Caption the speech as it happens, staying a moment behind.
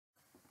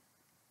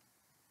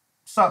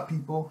What's up,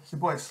 people? It's your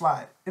boy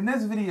Slide. In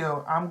this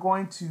video, I'm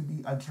going to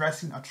be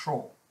addressing a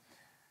troll.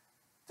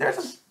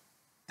 There's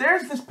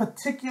this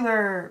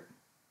particular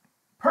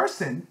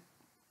person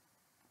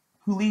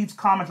who leaves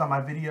comments on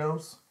my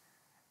videos,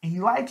 and he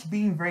likes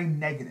being very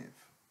negative.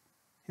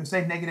 He'll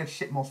say negative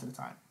shit most of the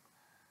time.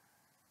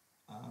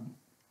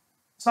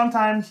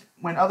 Sometimes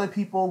when other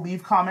people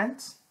leave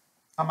comments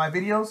on my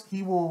videos,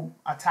 he will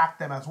attack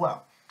them as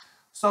well.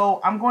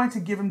 So I'm going to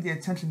give him the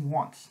attention he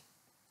wants.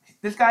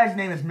 This guy's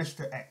name is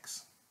Mr.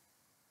 X.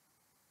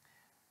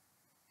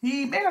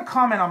 He made a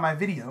comment on my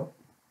video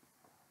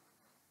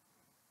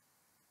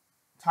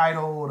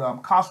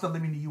titled Cost of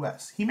Living in the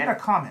U.S. He made a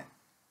comment.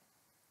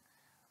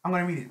 I'm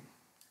going to read it.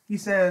 He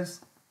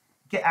says,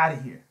 "Get out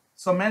of here.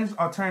 So men's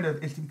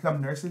alternative is to become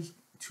nurses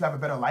to have a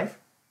better life.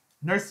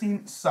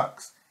 Nursing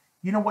sucks.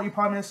 You know what your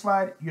problem is,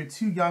 Slide? You're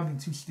too young and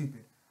too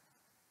stupid.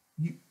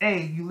 You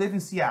live in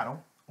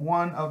Seattle,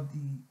 one of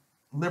the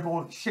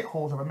liberal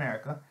shitholes of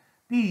America.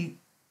 B,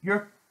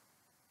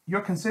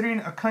 you're considering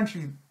a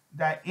country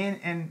that in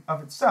and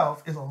of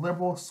itself is a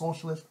liberal,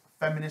 socialist,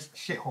 feminist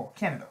shithole,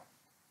 Canada.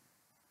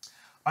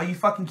 Are you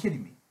fucking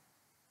kidding me?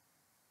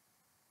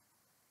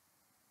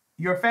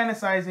 You're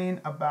fantasizing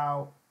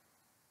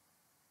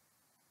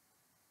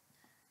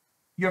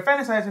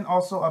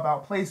also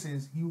about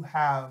places you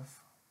have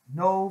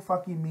no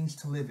fucking means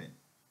to live in.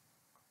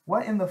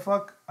 What in the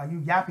fuck are you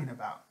yapping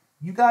about?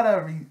 You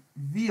gotta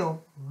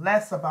reveal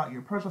less about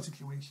your personal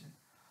situation,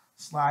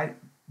 Slide,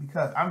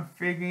 because I'm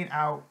figuring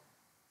out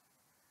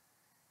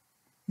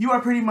you are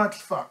pretty much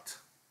fucked.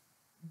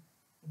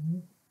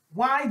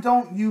 Why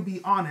don't you be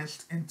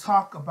honest and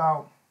talk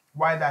about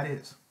why that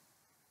is?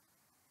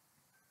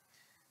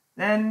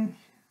 Then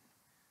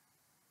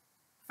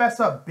fess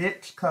up,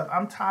 bitch, because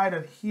I'm tired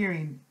of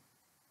hearing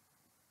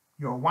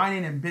your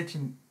whining and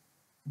bitching,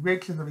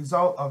 which is a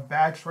result of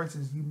bad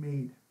choices you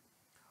made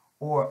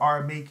or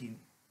are making.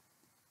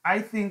 I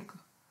think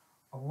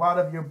a lot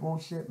of you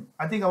bullshit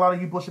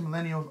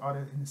millennials are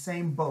in the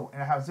same boat,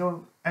 and I have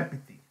zero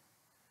empathy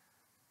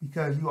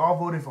because you all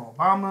voted for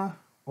Obama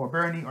or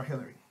Bernie or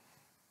Hillary.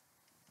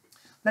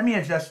 Let me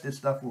address this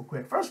stuff real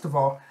quick. First of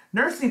all,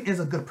 nursing is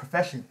a good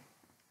profession.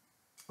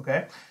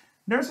 Okay?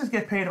 Nurses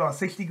get paid about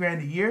 60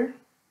 grand a year,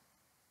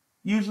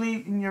 usually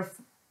in your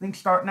thing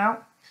starting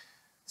out.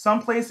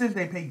 Some places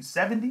they pay you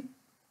 70,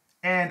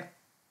 and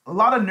a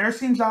lot of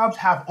nursing jobs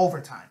have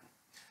overtime.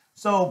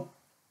 So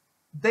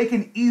they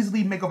can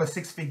easily make over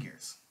 6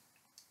 figures.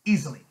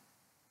 Easily.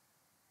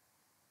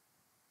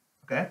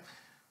 Okay?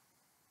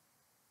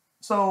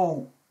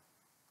 So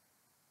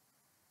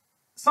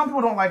some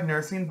people don't like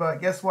nursing,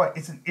 but guess what?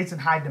 It's in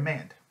high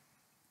demand.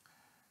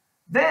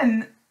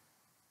 Then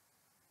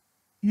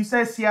you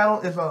said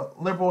Seattle is a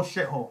liberal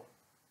shithole.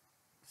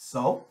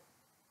 So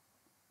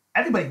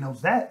everybody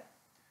knows that.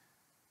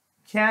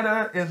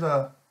 Canada is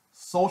a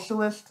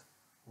socialist,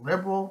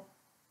 liberal,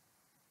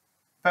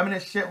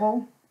 feminist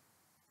shithole.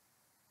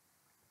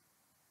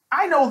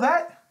 I know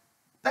that.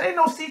 That ain't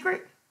no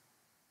secret.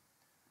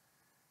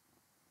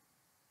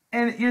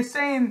 And you're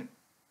saying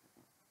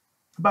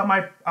about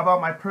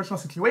my personal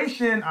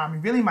situation, I'm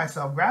revealing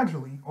myself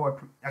gradually,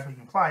 or that's what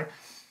you implied.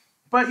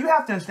 But you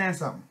have to understand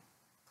something.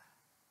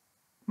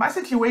 My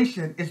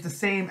situation is the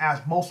same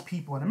as most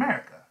people in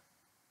America.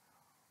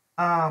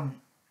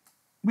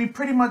 We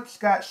pretty much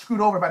got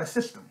screwed over by the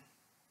system.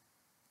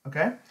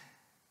 Okay?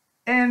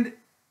 And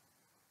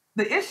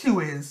the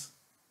issue is,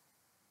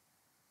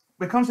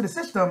 when it comes to the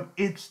system,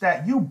 it's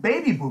that you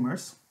baby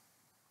boomers,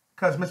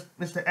 because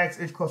Mr. X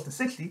is close to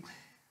 60,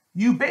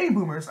 you baby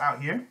boomers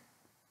out here,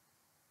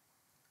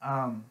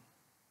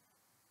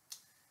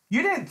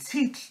 you didn't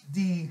teach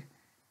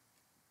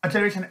a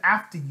generation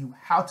after you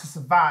how to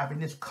survive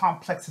in this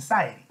complex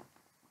society.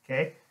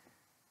 Okay?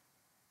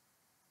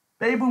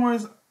 Baby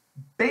boomers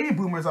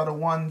are the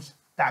ones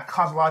that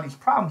cause a lot of these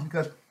problems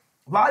because a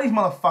lot of these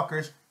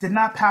motherfuckers did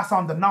not pass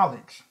on the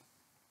knowledge.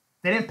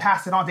 They didn't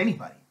pass it on to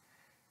anybody.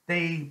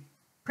 They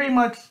pretty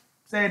much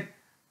said,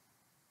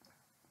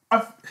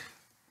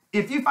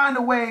 if you find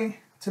a way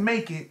to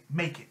make it,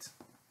 make it.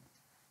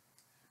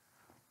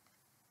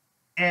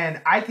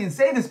 And I can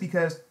say this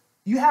because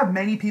you have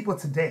many people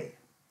today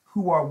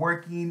who are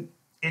working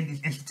in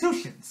these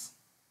institutions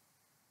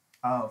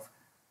of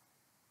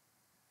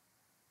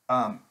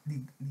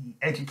the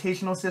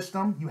educational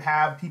system. You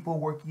have people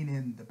working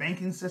in the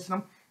banking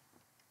system.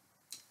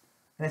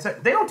 And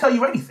they don't tell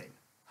you anything.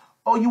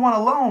 Oh, you want a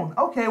loan?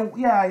 Okay,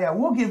 yeah,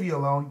 we'll give you a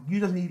loan. You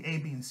just need A,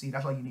 B, and C.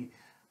 That's all you need.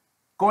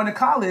 Going to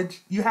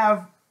college, you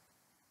have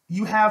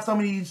some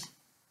of these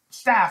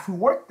staff who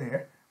work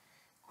there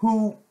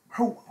who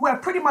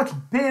have pretty much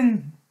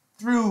been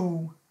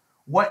through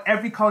what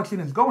every college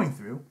student is going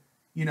through.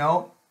 You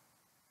know,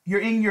 you're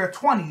in your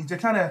 20s, you're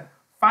trying to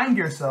find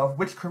yourself,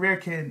 which career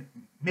can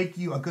make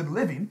you a good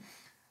living.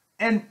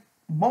 And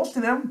most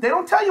of them, they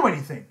don't tell you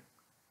anything.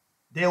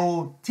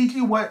 They'll teach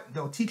you what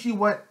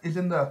is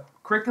in the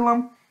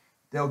curriculum.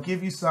 They'll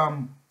give you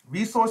some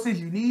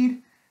resources you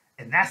need,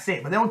 and that's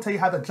it. But they don't tell you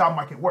how the job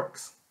market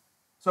works.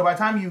 So by the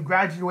time you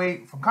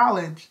graduate from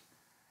college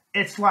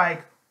it's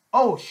like,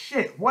 oh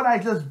shit, what I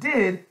just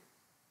did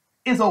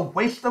is a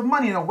waste of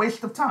money and a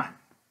waste of time.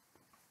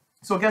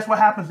 So guess what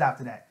happens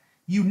after that?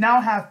 You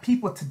now have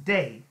people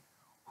today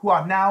who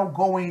are now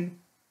going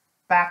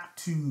back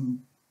to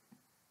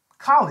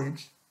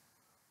college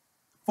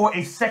for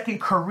a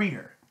second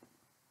career.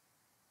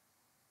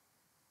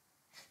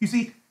 You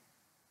see,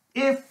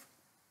 if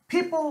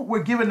people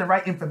were given the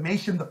right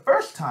information the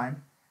first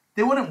time,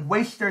 they wouldn't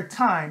waste their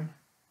time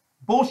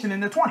bullshitting in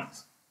their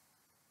 20s.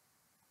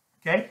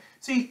 Okay?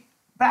 See,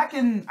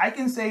 I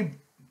can say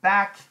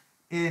back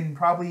in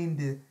probably in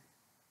the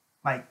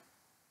like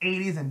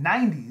 80s and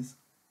 90s,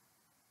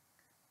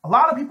 a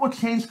lot of people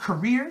changed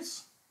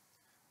careers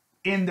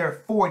in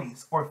their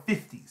 40s or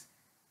 50s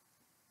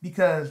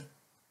because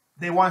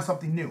they wanted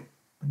something new.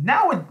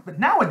 But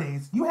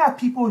nowadays, you have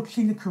people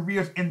changing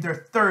careers in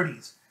their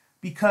 30s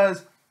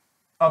because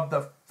of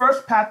the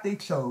first path they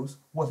chose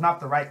was not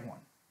the right one.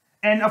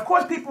 And of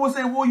course, people will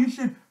say, well, you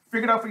should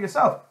figure it out for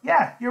yourself.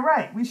 Yeah, you're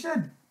right, we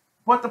should.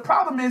 But the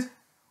problem is,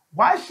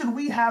 why should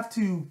we have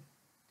to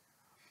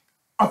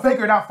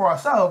figure it out for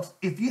ourselves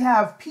if you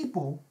have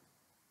people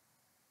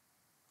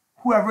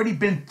who have already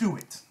been through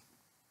it?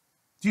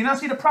 Do you not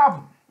see the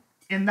problem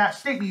in that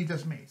statement you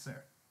just made,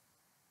 sir?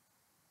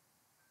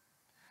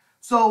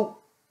 So,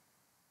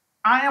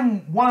 I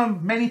am one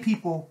of many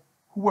people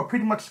who were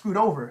pretty much screwed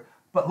over,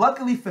 but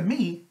luckily for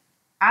me,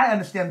 I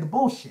understand the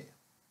bullshit,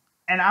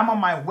 and I'm on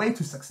my way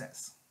to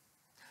success.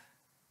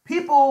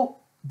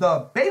 People,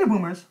 the baby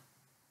boomers,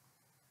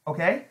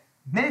 okay,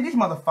 many of these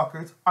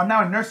motherfuckers are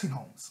now in nursing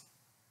homes,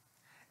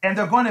 and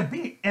they're going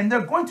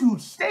to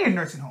stay in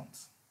nursing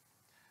homes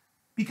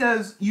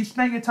because you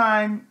spent your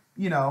time,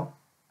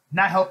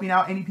 not helping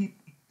out any people,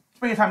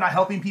 spend your time not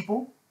helping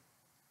people,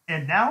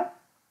 and now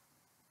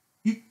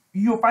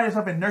you'll find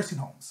yourself in nursing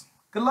homes.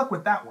 Good luck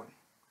with that one.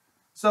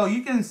 So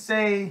you can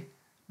say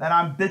that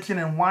I'm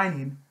bitching and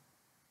whining,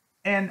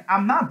 and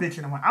I'm not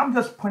bitching and whining. I'm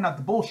just pointing out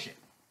the bullshit.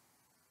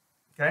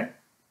 Okay?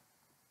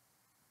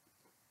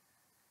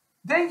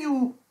 Then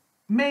you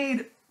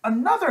made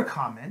another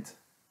comment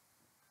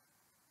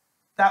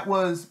that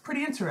was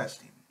pretty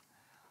interesting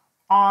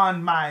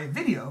on my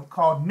video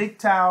called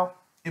MGTOW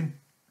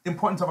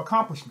Importance of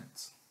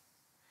Accomplishments.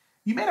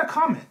 You made a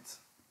comment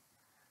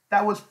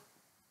that was,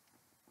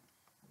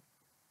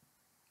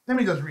 let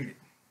me just read it.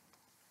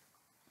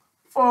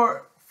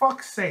 For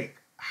fuck's sake,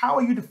 how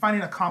are you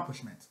defining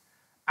accomplishments?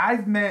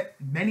 I've met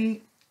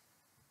many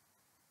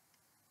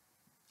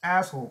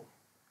assholes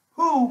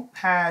who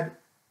had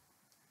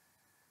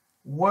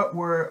what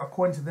were,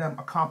 according to them,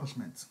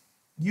 accomplishments.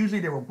 Usually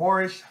they were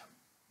boorish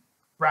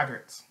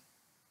braggarts,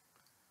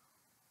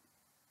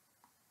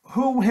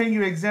 who, when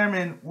you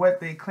examine what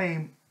they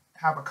claim,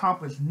 have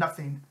accomplished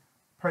nothing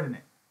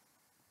pertinent.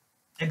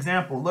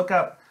 Example, look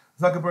up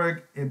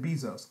Zuckerberg and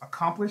Bezos.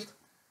 Accomplished?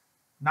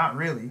 Not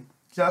really.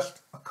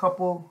 Just a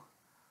couple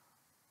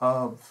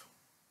of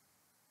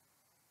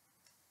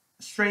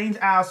strange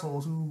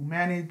assholes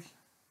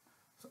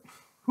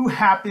who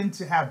happen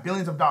to have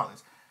billions of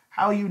dollars.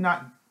 How are you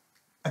not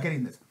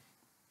getting this?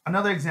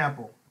 Another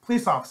example,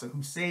 police officer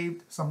who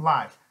saved some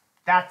lives.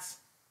 That's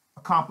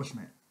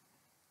accomplishment.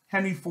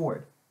 Henry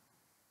Ford.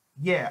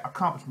 Yeah,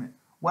 accomplishment.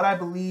 What I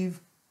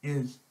believe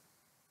is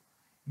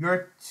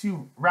you're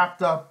too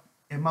wrapped up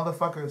in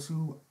motherfuckers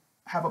who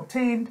have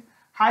obtained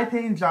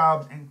high-paying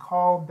jobs and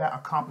call that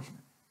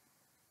accomplishment.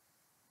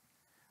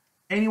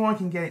 Anyone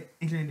can get an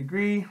engineering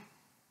degree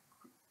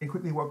and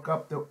quickly work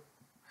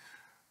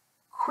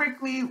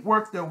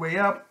their way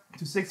up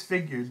to six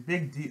figures.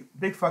 Big deal,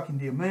 big fucking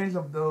deal. Millions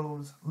of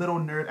those little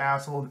nerd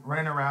assholes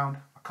running around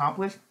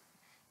accomplished?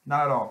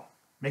 Not at all.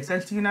 Make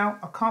sense to you now?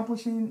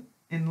 Accomplishing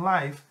in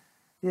life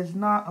is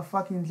not a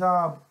fucking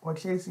job or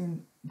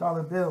chasing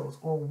dollar bills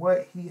or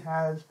what he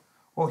has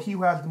or he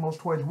who has the most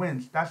toys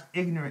wins. That's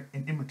ignorant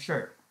and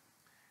immature.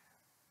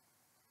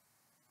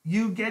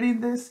 You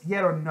getting this?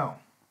 Yet or no?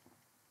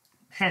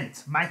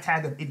 Hence, my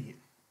tag of idiot.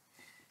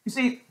 You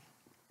see,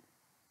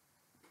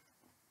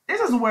 this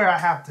is where I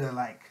have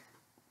to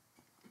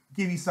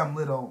give you some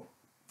little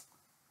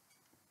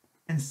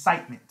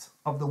incitement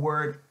of the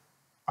word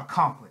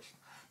accomplished.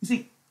 You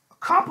see,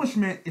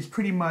 accomplishment is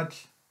pretty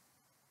much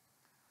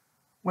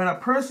when a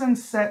person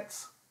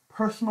sets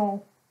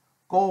personal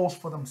goals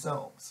for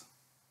themselves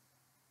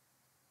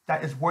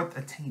that is worth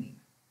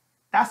attaining.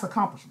 That's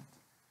accomplishment.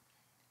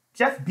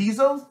 Jeff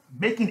Bezos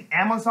making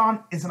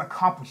Amazon is an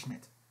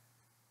accomplishment.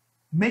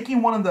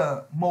 Making one of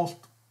the most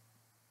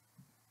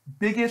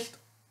biggest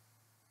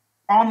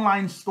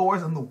online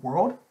stores in the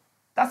world,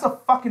 that's a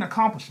fucking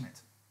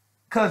accomplishment.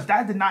 Because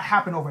that did not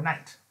happen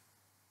overnight.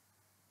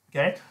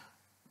 Okay?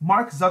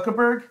 Mark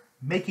Zuckerberg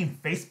making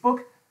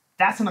Facebook,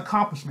 that's an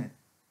accomplishment.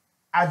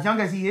 As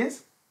young as he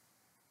is,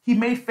 he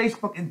made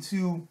Facebook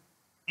into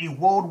a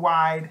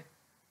worldwide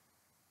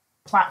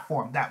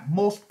platform that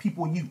most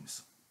people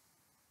use.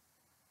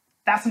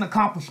 That's an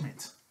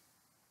accomplishment.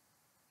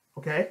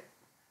 Okay?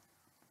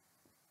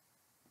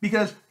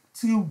 Because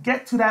to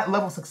get to that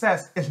level of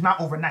success is not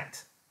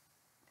overnight.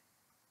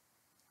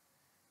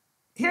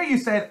 here you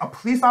said a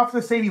police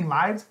officer saving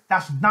lives,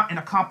 that's not an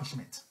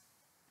accomplishment.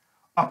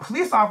 A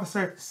police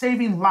officer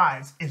saving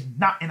lives is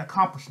not an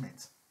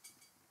accomplishment.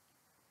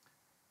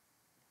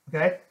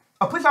 Okay?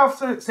 A police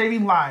officer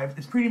saving lives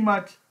is pretty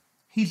much,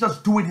 he's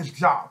just doing his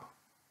job.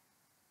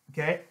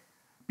 Okay?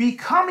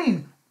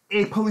 Becoming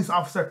a police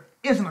officer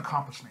is an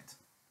accomplishment.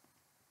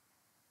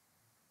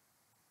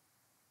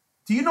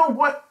 Do you know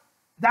what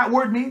that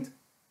word means?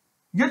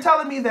 You're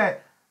telling me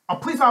that a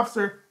police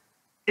officer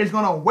is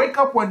going to wake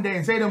up one day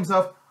and say to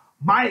himself,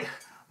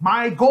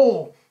 my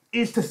goal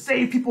is to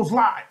save people's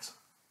lives.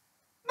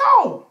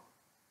 No.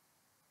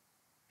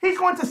 He's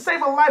going to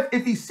save a life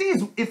if he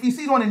sees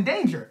one in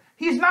danger.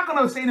 He's not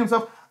going to say to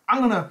himself, I'm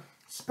going to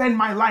spend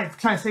my life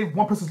trying to save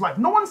one person's life.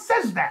 No one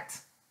says that.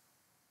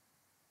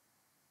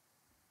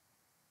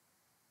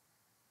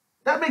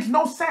 That makes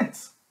no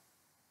sense.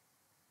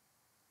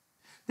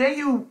 Then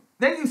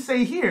you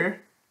say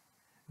here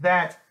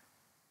that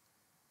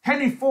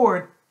Henry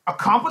Ford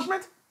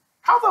accomplishment?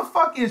 How the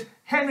fuck is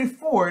Henry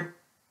Ford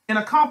an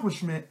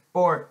accomplishment?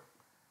 Or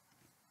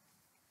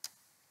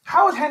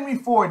how is Henry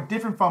Ford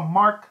different from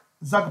Mark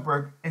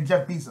Zuckerberg and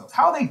Jeff Bezos?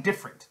 How are they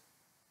different?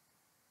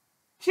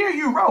 Here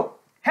you wrote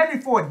Henry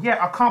Ford,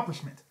 yeah,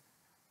 accomplishment.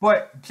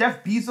 But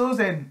Jeff Bezos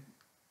and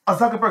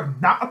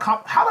Zuckerberg not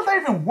accomplishment. How does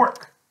that even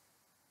work?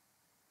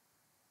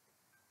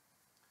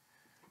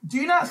 Do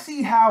you not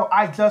see how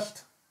I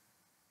just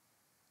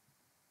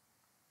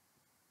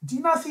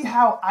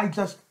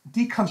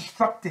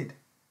deconstructed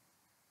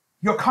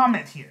your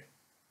comment here?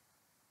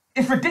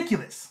 It's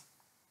ridiculous.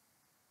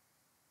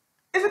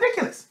 It's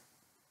ridiculous.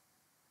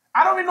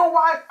 I don't even know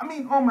why. I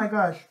mean, oh my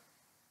gosh.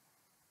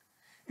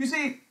 You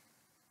see,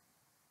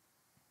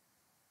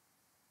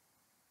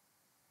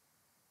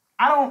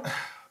 I don't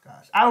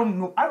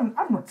know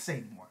what to say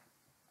anymore.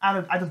 I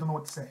just don't know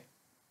what to say.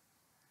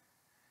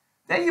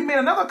 Then you made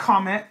another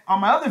comment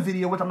on my other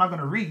video, which I'm not going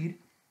to read,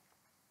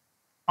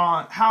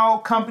 on how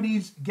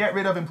companies get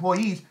rid of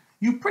employees.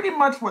 You pretty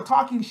much were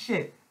talking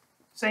shit,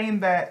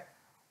 saying that,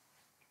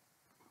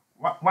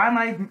 why am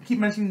I keep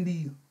mentioning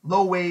the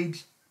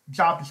low-wage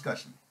job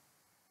discussion?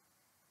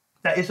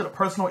 That is a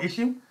personal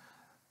issue.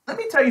 Let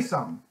me tell you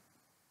something.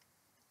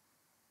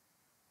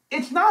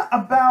 It's not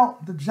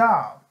about the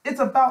job. It's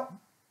about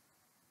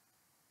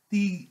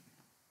the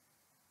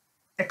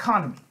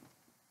economy.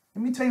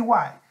 Let me tell you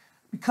why.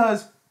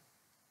 Because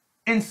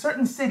in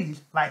certain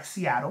cities like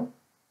Seattle,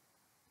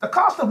 the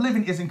cost of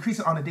living is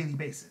increasing on a daily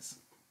basis.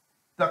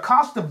 The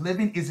cost of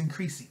living is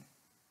increasing.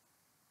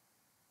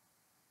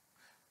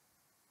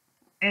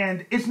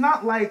 And it's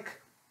not like,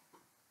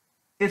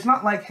 hey, it's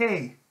not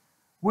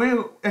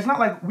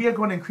like we are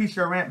going to increase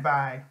your rent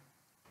by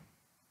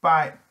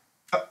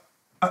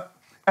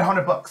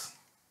 $100.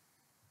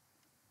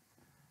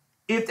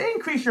 If they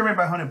increase your rent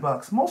by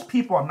 $100, most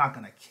people are not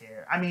going to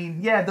care. I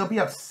mean, yeah, they'll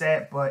be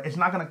upset, but it's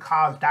not going to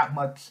cause that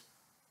much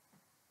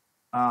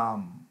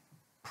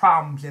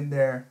problems in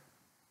their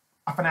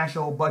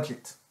financial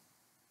budget.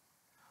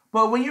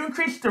 But when you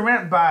increase the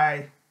rent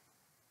by,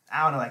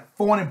 I don't know, like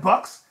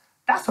 $400,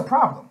 that's a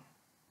problem.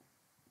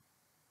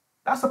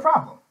 That's a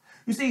problem.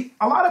 You see,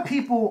 a lot of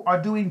people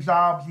are doing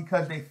jobs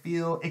because they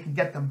feel it can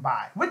get them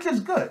by, which is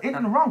good. Ain't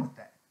nothing wrong with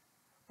that.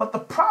 But the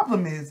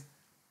problem is,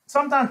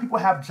 sometimes people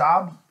have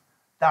jobs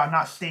that are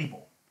not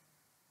stable.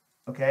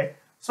 Okay?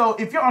 So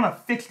if you're on a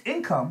fixed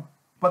income,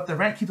 but the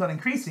rent keeps on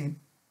increasing,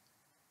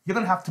 you're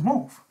going to have to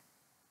move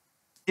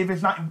if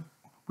it's not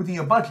within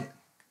your budget.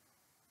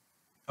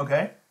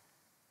 Okay?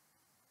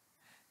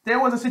 There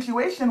was a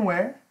situation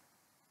where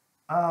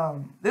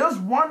there was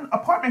one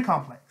apartment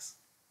complex.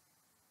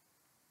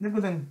 It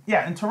was in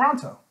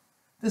Toronto.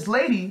 This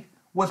lady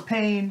was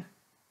paying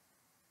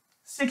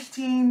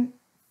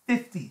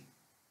 $1,650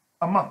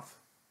 a month.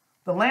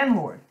 The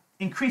landlord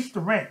increased the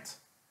rent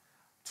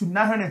to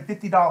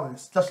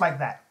 $950 just like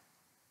that.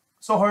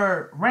 So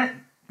her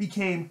rent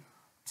became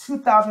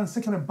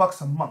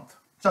 $2,600 a month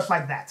just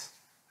like that.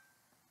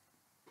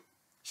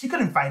 She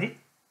couldn't fight it.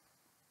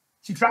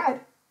 She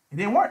tried. It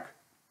didn't work.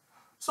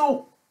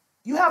 So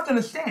you have to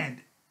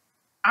understand,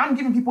 I'm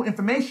giving people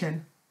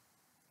information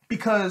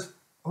because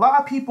a lot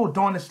of people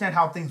don't understand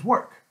how things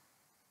work.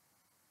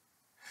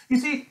 You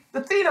see,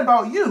 the thing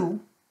about you,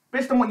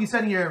 based on what you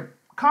said in your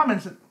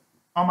comments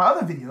on my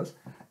other videos,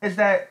 is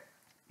that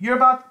you're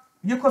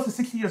close to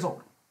 60 years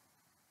old.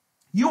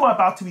 You are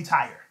about to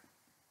retire.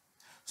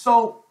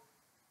 So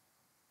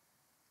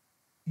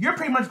you're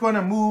pretty much going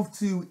to move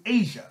to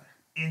Asia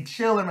and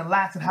chill and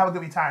relax and have a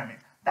good retirement.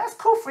 That's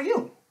cool for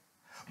you.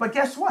 But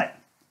guess what?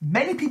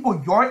 Many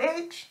people your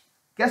age,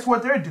 guess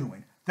what they're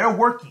doing? They're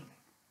working.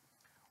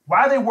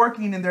 Why are they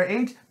working in their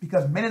age?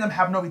 Because many of them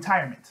have no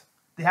retirement.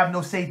 They have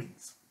no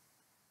savings.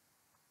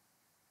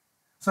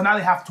 So now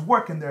they have to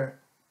work in their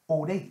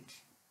old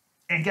age.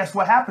 And guess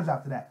what happens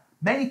after that?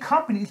 Many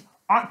companies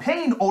aren't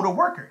paying older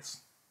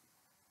workers.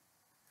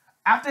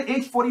 After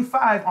age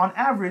 45, on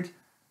average,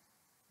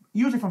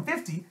 usually from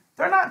 50,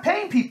 they're not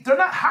paying people. They're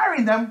not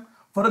hiring them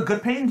for the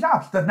good paying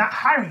jobs. They're not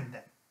hiring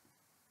them.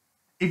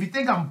 If you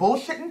think I'm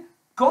bullshitting,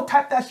 go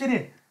type that shit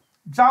in.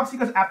 Job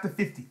seekers after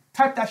 50.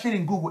 Type that shit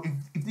in Google if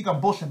you think I'm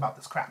bullshit about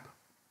this crap.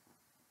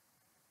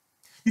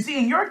 You see,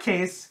 in your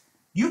case,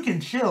 you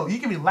can chill, you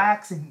can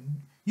relax,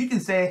 and you can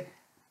say,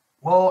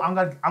 well, I'm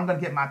gonna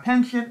get my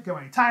pension, get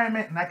my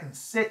retirement, and I can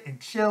sit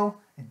and chill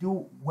and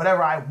do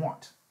whatever I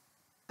want.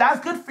 That's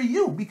good for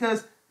you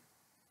because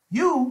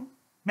you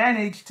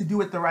managed to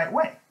do it the right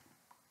way.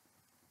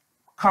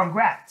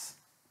 Congrats.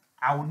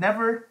 I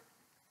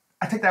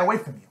take that away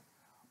from you.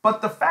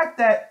 But the fact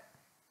that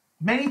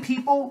many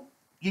people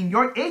in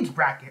your age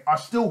bracket are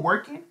still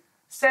working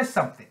says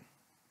something.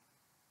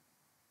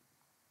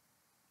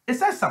 It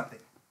says something,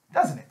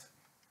 doesn't it?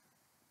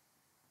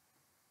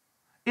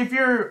 If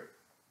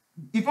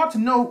you want to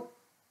know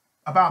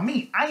about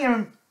me, I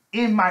am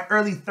in my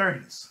early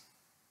 30s,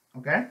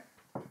 okay?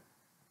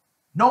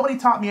 Nobody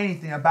taught me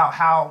anything about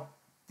how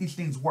these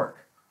things work.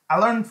 I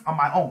learned on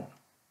my own.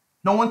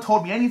 No one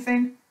told me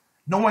anything.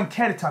 No one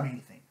cared to tell me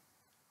anything.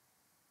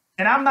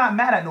 And I'm not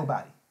mad at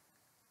nobody.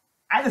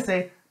 I just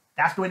say,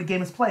 that's the way the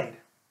game is played.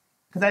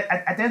 Because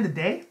at the end of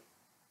the day,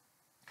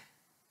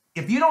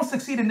 if you don't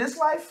succeed in this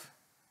life,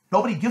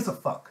 nobody gives a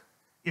fuck.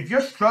 If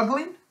you're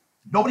struggling,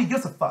 nobody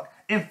gives a fuck.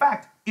 In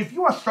fact, if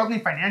you are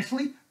struggling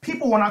financially,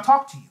 people will not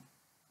talk to you.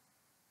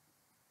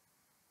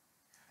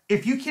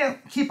 If you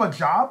can't keep a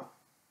job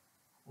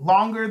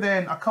longer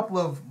than a couple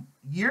of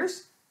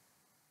years,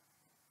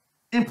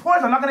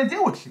 employers are not going to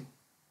deal with you.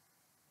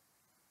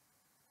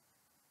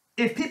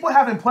 If people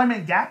have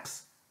employment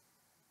gaps,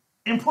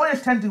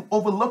 employers tend to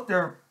overlook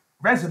their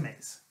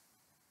resumes.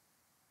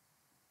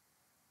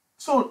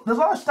 So there's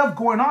a lot of stuff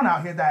going on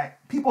out here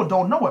that people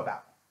don't know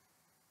about.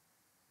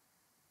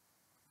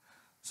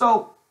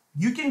 So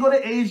you can go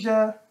to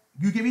Asia,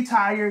 you can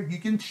retire, you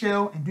can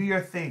chill and do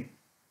your thing.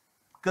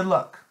 Good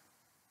luck.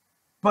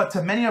 But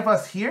to many of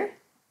us here,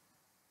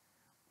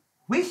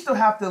 we still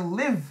have to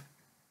live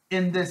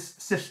in this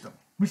system.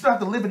 We still have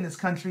to live in this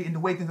country in the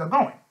way things are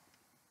going.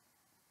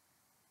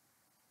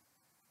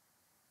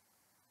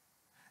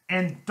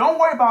 And don't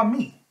worry about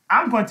me.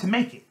 I'm going to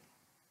make it.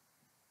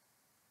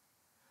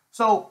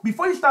 So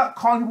before you start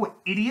calling people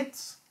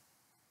idiots,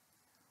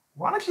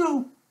 why don't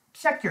you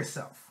check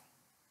yourself?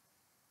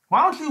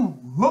 Why don't you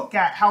look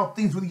at how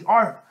things really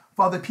are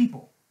for other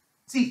people?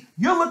 See,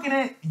 you are looking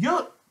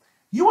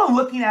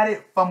at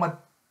it from a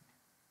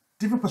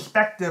different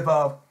perspective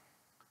of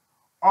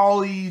all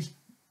these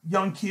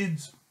young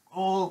kids,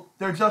 oh,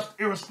 they're just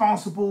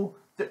irresponsible.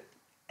 And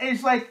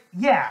it's like,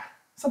 yeah,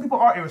 some people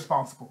are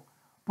irresponsible.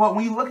 But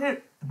when you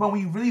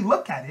really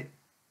look at it,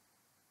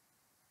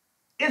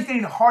 it's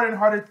getting harder and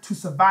harder to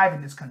survive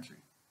in this country.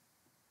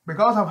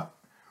 Regardless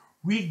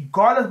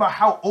of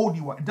how old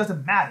you are, it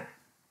doesn't matter.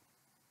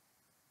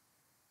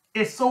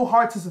 It's so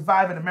hard to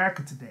survive in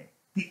America today.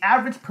 The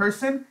average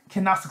person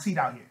cannot succeed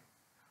out here.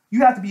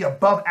 You have to be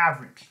above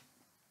average.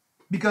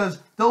 Because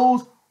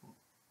those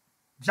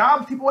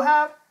jobs people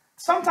have,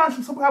 sometimes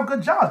people have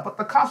good jobs, but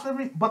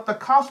the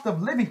cost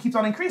of living keeps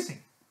on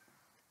increasing.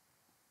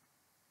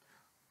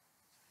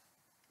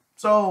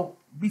 So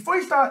before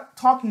you start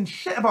talking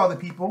shit about other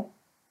people,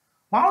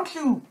 why don't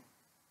you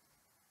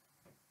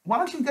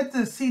get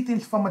to see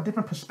things from a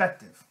different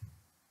perspective?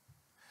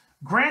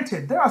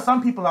 Granted, there are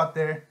some people out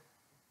there,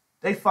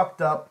 they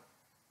fucked up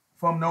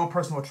from no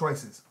personal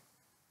choices.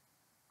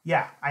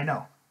 Yeah, I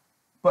know.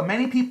 But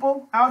many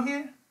people out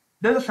here,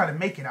 they're just trying to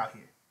make it out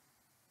here.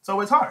 So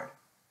it's hard.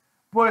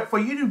 But for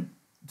you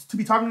to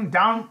be talking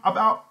down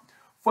on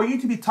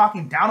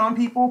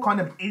people, calling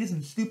them idiots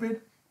and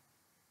stupid,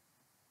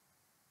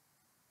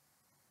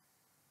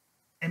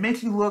 it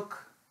makes you look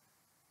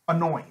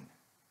annoying.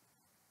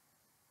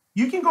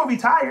 You can go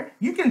retire.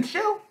 You can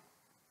chill.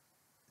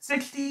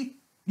 60,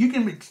 you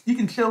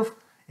can chill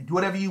and do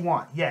whatever you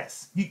want.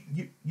 Yes,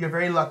 you're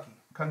very lucky.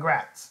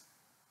 Congrats.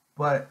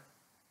 But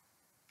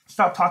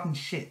stop talking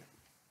shit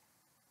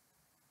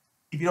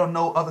if you don't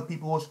know other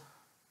people's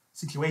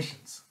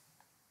situations.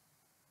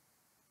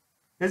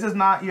 This is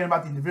not even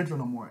about the individual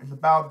no more. It's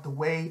about the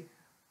way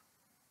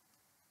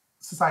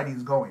society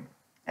is going.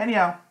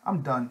 Anyhow,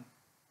 I'm done.